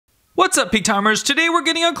What's up, Peak Timers? Today we're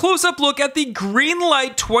getting a close-up look at the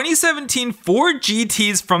GreenLight 2017 Ford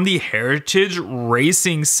GTs from the Heritage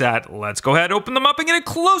Racing set. Let's go ahead, open them up, and get a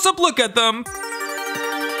close-up look at them.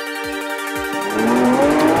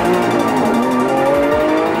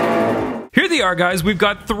 Here they are, guys. We've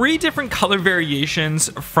got three different color variations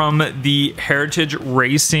from the Heritage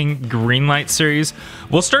Racing GreenLight series.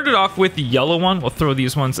 We'll start it off with the yellow one. We'll throw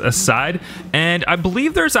these ones aside. And I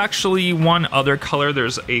believe there's actually one other color.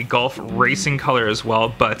 There's a Golf Racing color as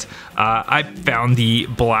well, but I found the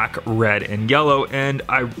black, red, and yellow, and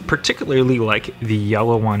I particularly like the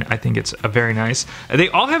yellow one. I think it's very nice. They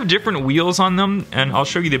all have different wheels on them, and I'll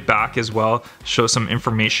show you the back as well, show some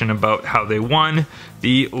information about how they won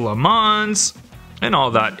the Le Mans and all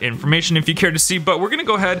that information if you care to see. But we're gonna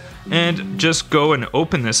go ahead and just go and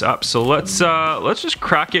open this up. So let's just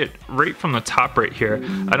crack it right from the top right here.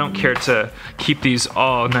 I don't care to keep these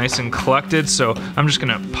all nice and collected, so I'm just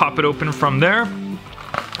gonna pop it open from there.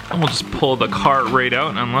 And we'll just pull the car right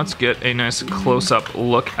out, and let's get a nice close-up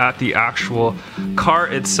look at the actual car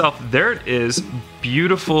itself. There it is.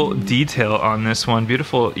 Beautiful detail on this one,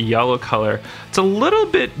 beautiful yellow color. It's a little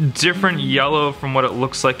bit different yellow from what it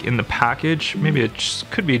looks like in the package. Maybe it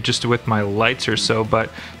could be just with my lights or so,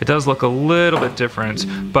 but it does look a little bit different,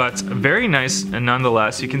 but very nice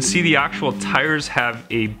nonetheless. You can see the actual tires have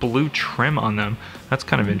a blue trim on them. That's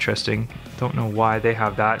kind of interesting. Don't know why they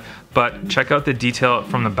have that, but check out the detail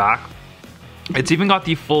from the back. It's even got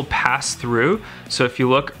the full pass-through, so if you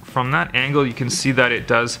look from that angle, you can see that it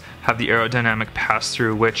does have the aerodynamic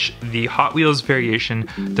pass-through, which the Hot Wheels variation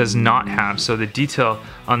does not have. So the detail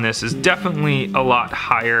on this is definitely a lot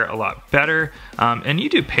higher, a lot better, and you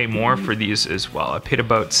do pay more for these as well. I paid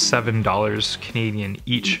about $7 Canadian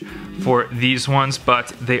each for these ones, but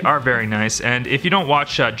they are very nice. And if you don't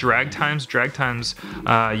watch Drag Times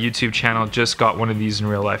YouTube channel just got one of these in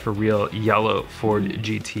real life, a real yellow Ford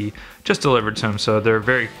GT just delivered to him. So they're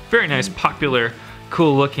very, very nice, popular,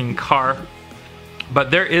 cool looking car. But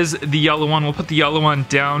there is the yellow one. We'll put the yellow one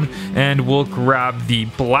down and we'll grab the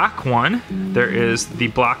black one. There is the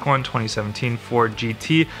black one, 2017 Ford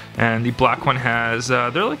GT, and the black one has,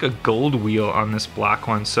 they're like a gold wheel on this black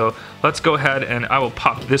one. So let's go ahead and I will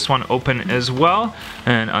pop this one open as well.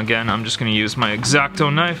 And again, I'm just gonna use my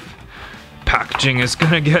X-Acto knife. Packaging is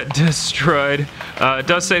gonna get destroyed. It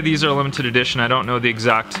does say these are limited edition. I don't know the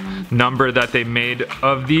exact number that they made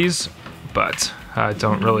of these, but I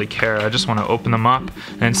don't really care. I just want to open them up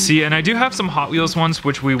and see. And I do have some Hot Wheels ones,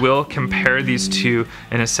 which we will compare these two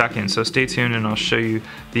in a second. So stay tuned and I'll show you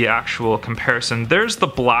the actual comparison. There's the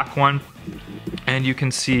black one, and you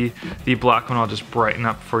can see the black one. I'll just brighten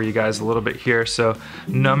up for you guys a little bit here. So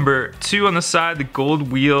number 2 on the side, the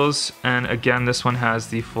gold wheels, and again this one has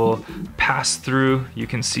the full pass-through. You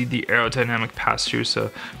can see the aerodynamic pass-through,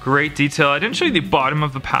 so great detail. I didn't show you the bottom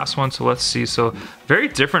of the past one, so let's see. So very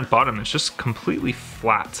different bottom. It's just completely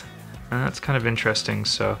flat. And that's kind of interesting,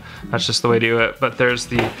 so that's just the way to do it. But there's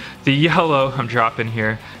the yellow, I'm dropping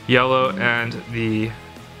here, yellow, and the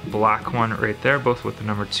black one right there, both with the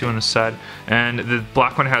number 2 on the side. And the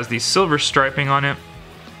black one has the silver striping on it,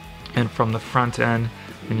 and from the front end,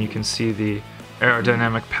 and you can see the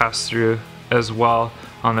aerodynamic pass-through as well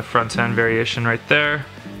on the front end variation right there.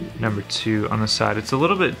 Number 2 on the side. It's a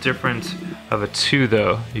little bit different of a 2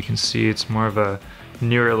 though. You can see it's more of a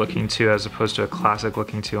newer looking 2 as opposed to a classic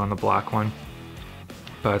looking 2 on the black one.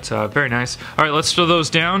 But very nice. All right, let's throw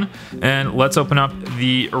those down and let's open up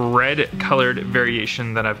the red colored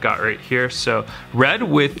variation that I've got right here. So red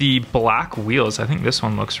with the black wheels. I think this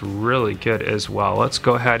one looks really good as well. Let's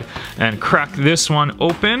go ahead and crack this one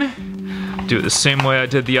open. Do it the same way I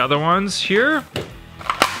did the other ones here.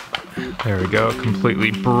 There we go,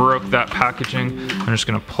 completely broke that packaging. I'm just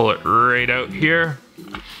gonna pull it right out here.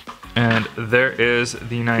 And there is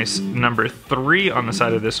the nice number 3 on the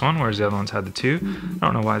side of this one, whereas the other ones had the 2. I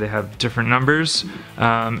don't know why they have different numbers.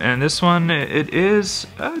 And this one, it is,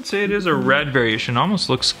 I would say it is a red variation. Almost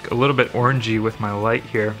looks a little bit orangey with my light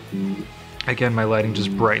here. Again, my lighting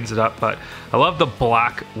just brightens it up, but I love the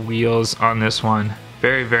black wheels on this one.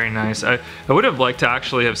 Very, very nice. I would have liked to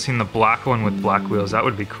actually have seen the black one with black wheels. That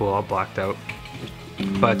would be cool, all blacked out.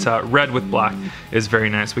 But red with black is very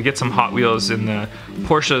nice. We get some Hot Wheels in the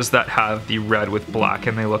Porsches that have the red with black,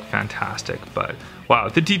 and they look fantastic. But wow,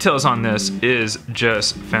 the details on this is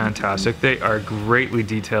just fantastic. They are greatly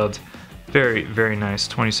detailed. Very, very nice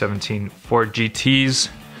 2017 Ford GTs.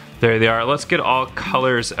 There they are. Let's get all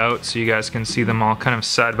colors out so you guys can see them all kind of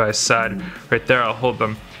side by side. Right there, I'll hold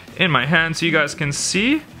them in my hand so you guys can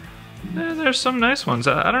see. There's some nice ones.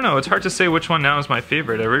 I don't know, it's hard to say which one now is my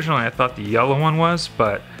favorite. Originally I thought the yellow one was,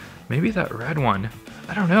 but maybe that red one.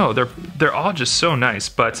 I don't know, they're all just so nice.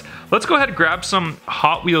 But let's go ahead and grab some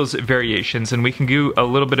Hot Wheels variations and we can do a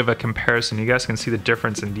little bit of a comparison. You guys can see the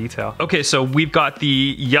difference in detail. Okay, so we've got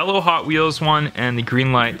the yellow Hot Wheels one and the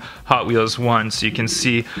GreenLight Hot Wheels one. So you can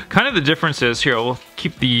see kind of the differences here. We'll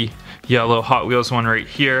keep the yellow Hot Wheels one right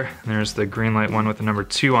here. And there's the GreenLight one with the number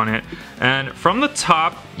 2 on it. And from the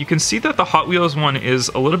top, you can see that the Hot Wheels one is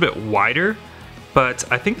a little bit wider,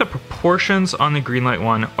 but I think the proportions on the GreenLight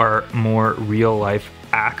one are more real life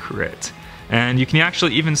accurate. And you can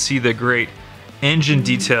actually even see the great engine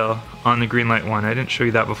detail on the GreenLight one. I didn't show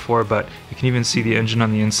you that before, but you can even see the engine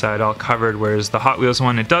on the inside all covered, whereas the Hot Wheels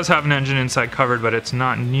one, it does have an engine inside covered, but it's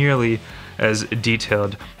not nearly as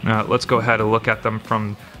detailed. Let's go ahead and look at them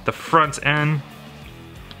from the front end.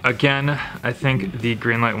 Again, I think the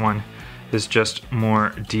GreenLight one is just more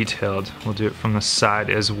detailed. We'll do it from the side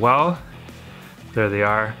as well. There they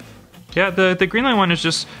are. Yeah, the GreenLight one is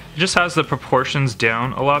just has the proportions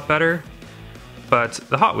down a lot better, but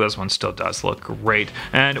the Hot Wheels one still does look great.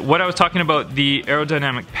 And what I was talking about, the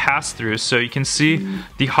aerodynamic pass-through, so you can see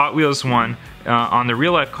the Hot Wheels one on the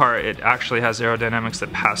real life car, it actually has aerodynamics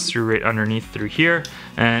that pass through right underneath through here,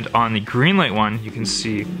 and on the GreenLight one, you can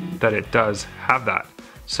see that it does have that.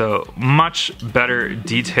 So much better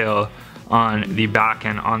detail on the back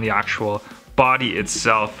end, on the actual body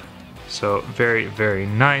itself. So very, very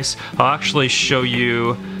nice. I'll actually show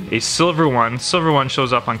you a silver one. Silver one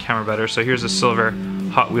shows up on camera better. So here's a silver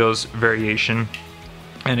Hot Wheels variation.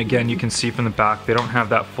 And again, you can see from the back, they don't have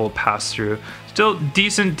that full pass through. Still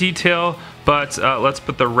decent detail, but let's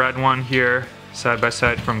put the red one here side by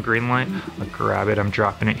side from GreenLight. I'll grab it, I'm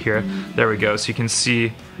dropping it here. There we go. So you can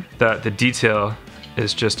see that the detail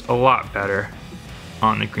is just a lot better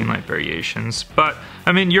on the GreenLight variations. But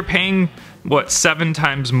I mean, you're paying what, 7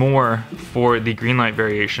 times more for the GreenLight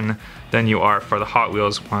variation than you are for the Hot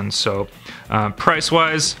Wheels one. So price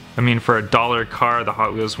wise, I mean, for $1 car, the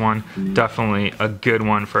Hot Wheels one, definitely a good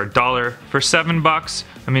one for $1. For $7,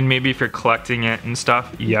 I mean, maybe if you're collecting it and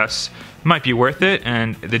stuff, yes, it might be worth it,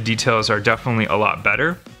 and the details are definitely a lot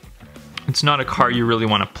better. It's not a car you really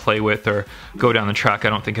want to play with or go down the track. I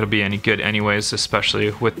don't think it'll be any good anyways,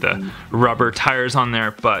 especially with the rubber tires on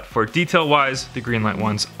there. But for detail wise, the GreenLight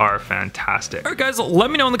ones are fantastic. All right, guys,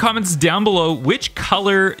 let me know in the comments down below, which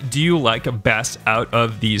color do you like best out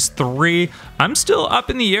of these 3? I'm still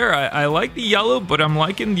up in the air. I like the yellow, but I'm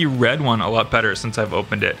liking the red one a lot better since I've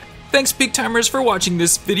opened it. Thanks, big timers, for watching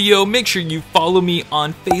this video. Make sure you follow me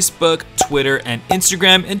on Facebook, Twitter, and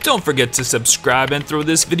Instagram, and don't forget to subscribe and throw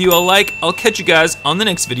this video a like. I'll catch you guys on the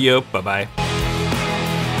next video. Bye-bye.